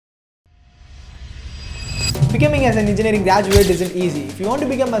Becoming as an engineering graduate isn't easy. If you want to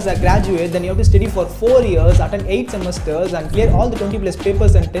become as a graduate, then you have to study for 4 years, attend 8 semesters and clear all the 20 plus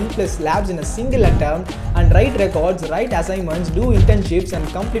papers and 10 plus labs in a single attempt and write records, write assignments, do internships and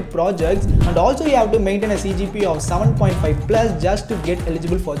complete projects, and also you have to maintain a CGPA of 7.5 plus just to get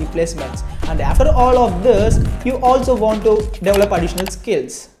eligible for the placements. And after all of this, you also want to develop additional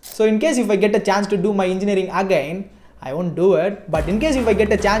skills. So in case if I get a chance to do my engineering again, I won't do it, but in case if I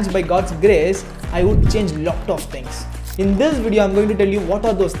get a chance by God's grace, I would change lot of things. In this video, I'm going to tell you what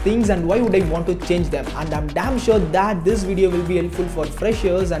are those things and why would I want to change them, and I'm damn sure that this video will be helpful for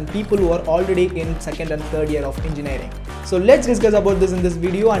freshers and people who are already in second and third year of engineering. So let's discuss about this in this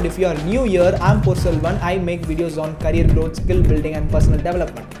video, and if you are new here, I'm Porselvan. I make videos on career growth, skill building and personal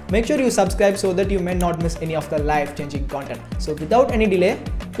development. Make sure you subscribe so that you may not miss any of the life-changing content. So without any delay,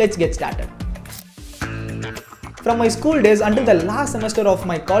 let's get started. From my school days until the last semester of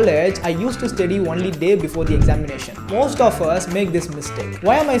my college, I used to study only day before the examination. Most of us make this mistake.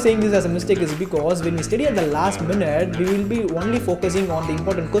 Why am I saying this as a mistake is because when we study at the last minute, we will be only focusing on the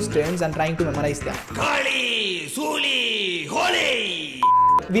important questions and trying to memorize them. Kali, Suli, Holy!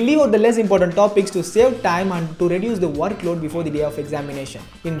 We leave out the less important topics to save time and to reduce the workload before the day of examination.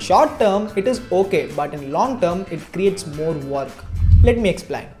 In short term, it is okay, but in long term, it creates more work. Let me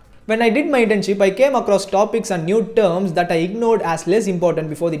explain. When I did my internship, I came across topics and new terms that I ignored as less important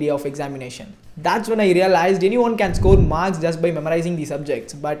before the day of examination. That's when I realized anyone can score marks just by memorizing the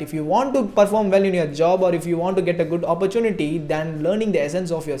subjects. But if you want to perform well in your job or if you want to get a good opportunity, then learning the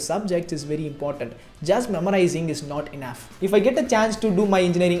essence of your subjects is very important. Just memorizing is not enough. If I get a chance to do my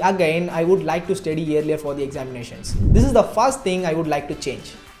engineering again, I would like to study earlier for the examinations. This is the first thing I would like to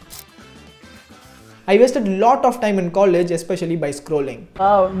change. I wasted a lot of time in college, especially by scrolling.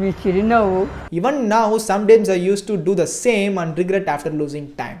 Even now, sometimes I used to do the same and regret after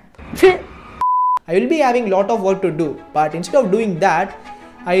losing time. I will be having a lot of work to do, but instead of doing that,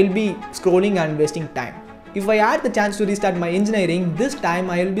 I will be scrolling and wasting time. If I had the chance to restart my engineering, this time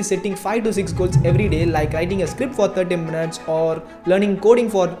I will be setting 5 to 6 goals every day, like writing a script for 30 minutes or learning coding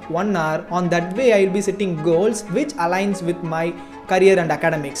for 1 hour. On that way, I will be setting goals which aligns with my career and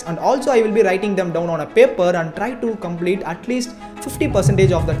academics, and also I will be writing them down on a paper and try to complete at least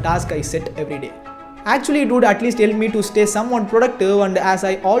 50% of the task I set every day. Actually, it would at least help me to stay somewhat productive, and as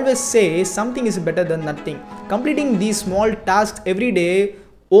I always say, something is better than nothing. Completing these small tasks every day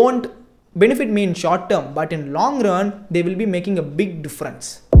won't benefit me in short term, but in long run, they will be making a big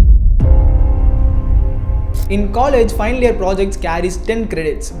difference. In college, final year projects carries 10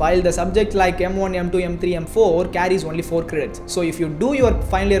 credits, while the subjects like M1, M2, M3, M4 carries only 4 credits. So if you do your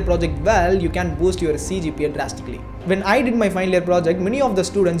final year project well, you can boost your CGPA drastically. When I did my final year project, many of the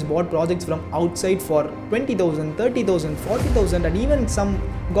students bought projects from outside for 20,000, 30,000, 40,000 and even some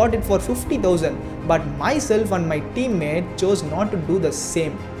got it for 50,000. But myself and my teammate chose not to do the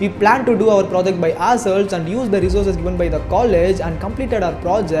same. We planned to do our project by ourselves and use the resources given by the college and completed our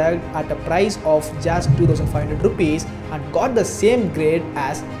project at a price of just 2,500 rupees and got the same grade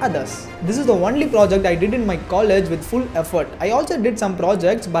as others. This is the only project I did in my college with full effort. I also did some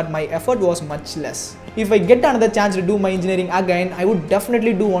projects, but my effort was much less. If I get another chance to do my engineering again, I would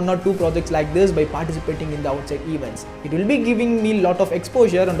definitely do 1 or 2 projects like this by participating in the outside events. It will be giving me a lot of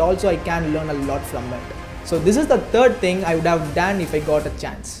exposure and also I can learn a lot from it. So this is the third thing I would have done if I got a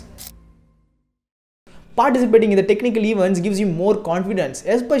chance. Participating in the technical events gives you more confidence,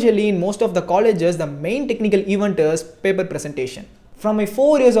 especially in most of the colleges. The main technical event is paper presentation. From my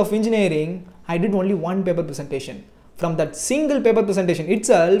 4 years of engineering, I did only 1 paper presentation. From that single paper presentation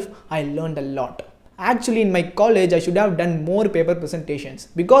itself, I learned a lot. Actually, in my college, I should have done more paper presentations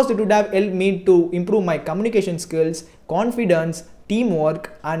because it would have helped me to improve my communication skills, confidence,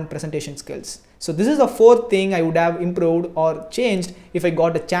 teamwork and presentation skills. So this is the fourth thing I would have improved or changed if I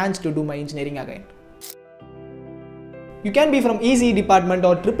got a chance to do my engineering again. You can be from ECE department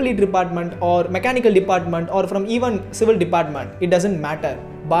or EEE department or mechanical department or from even civil department. It doesn't matter.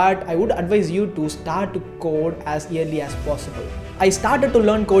 But I would advise you to start to code as early as possible. I started to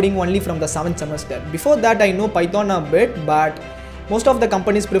learn coding only from the 7th semester. Before that, I know Python a bit, but most of the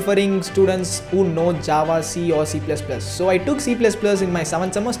companies preferring students who know Java, C or C++. So I took C++ in my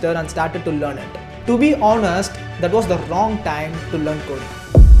 7th semester and started to learn it. To be honest, that was the wrong time to learn coding.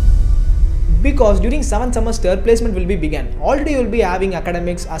 Because during 7th semester, placement will be begun. Already you will be having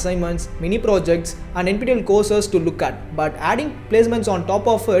academics, assignments, mini projects and NPTEL courses to look at. But adding placements on top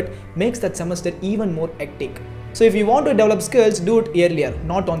of it makes that semester even more hectic. So if you want to develop skills, do it earlier,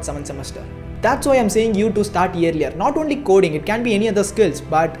 not on 7th semester. That's why I'm saying you to start earlier. Not only coding, it can be any other skills,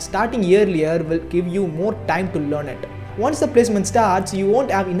 but starting earlier will give you more time to learn it. Once the placement starts, you won't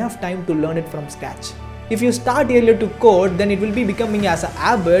have enough time to learn it from scratch. If you start earlier to code, then it will be becoming as a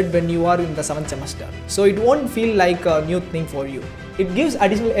habit when you are in the 7th semester. So it won't feel like a new thing for you. It gives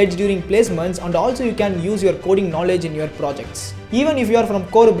additional edge during placements, and also you can use your coding knowledge in your projects. Even if you are from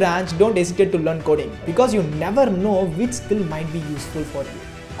core branch, don't hesitate to learn coding because you never know which skill might be useful for you.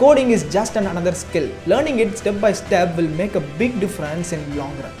 Coding is just another skill. Learning it step by step will make a big difference in the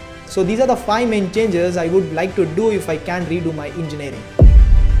long run. So these are the 5 main changes I would like to do if I can redo my engineering.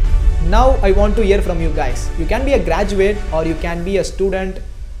 Now I want to hear from you guys. You can be a graduate or you can be a student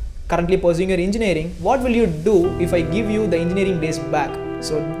currently pursuing your engineering. What will you do if I give you the engineering days back?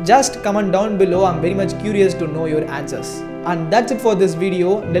 So just comment down below. I'm very much curious to know your answers. And that's it for this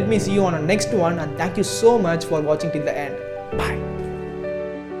video. Let me see you on the next one, and thank you so much for watching till the end. Bye.